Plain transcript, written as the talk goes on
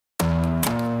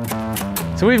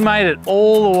So we've made it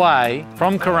all the way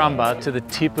from Karumba to the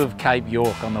tip of Cape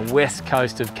York on the west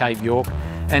coast of Cape York.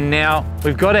 And now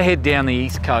we've got to head down the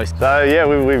east coast. So yeah,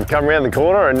 we've come around the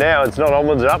corner and now it's not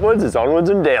onwards and upwards, it's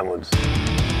onwards and downwards.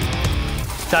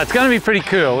 So it's going to be pretty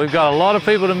cool. We've got a lot of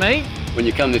people to meet. When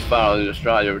you come this far in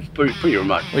Australia, it's pretty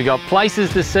remote. We've got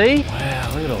places to see.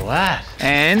 Wow, look at all that.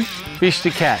 And fish to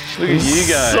catch. Look at you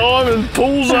go. Simon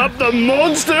pulls up the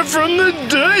monster from the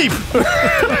deep.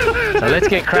 So let's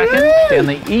get cracking down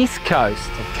the east coast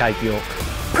of Cape York.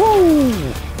 Woo.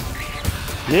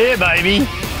 Yeah, baby.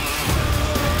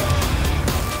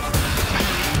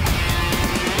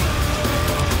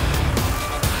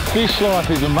 Fish life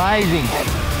is amazing.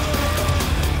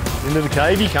 Into the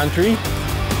cavey country.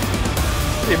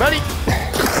 Here, buddy.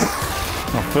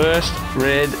 My first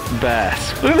red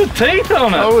bass. Look at the teeth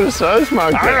on it. I would have so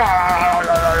smoked it.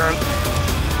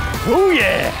 Oh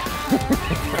yeah.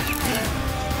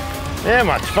 How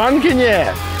much fun can you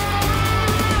have?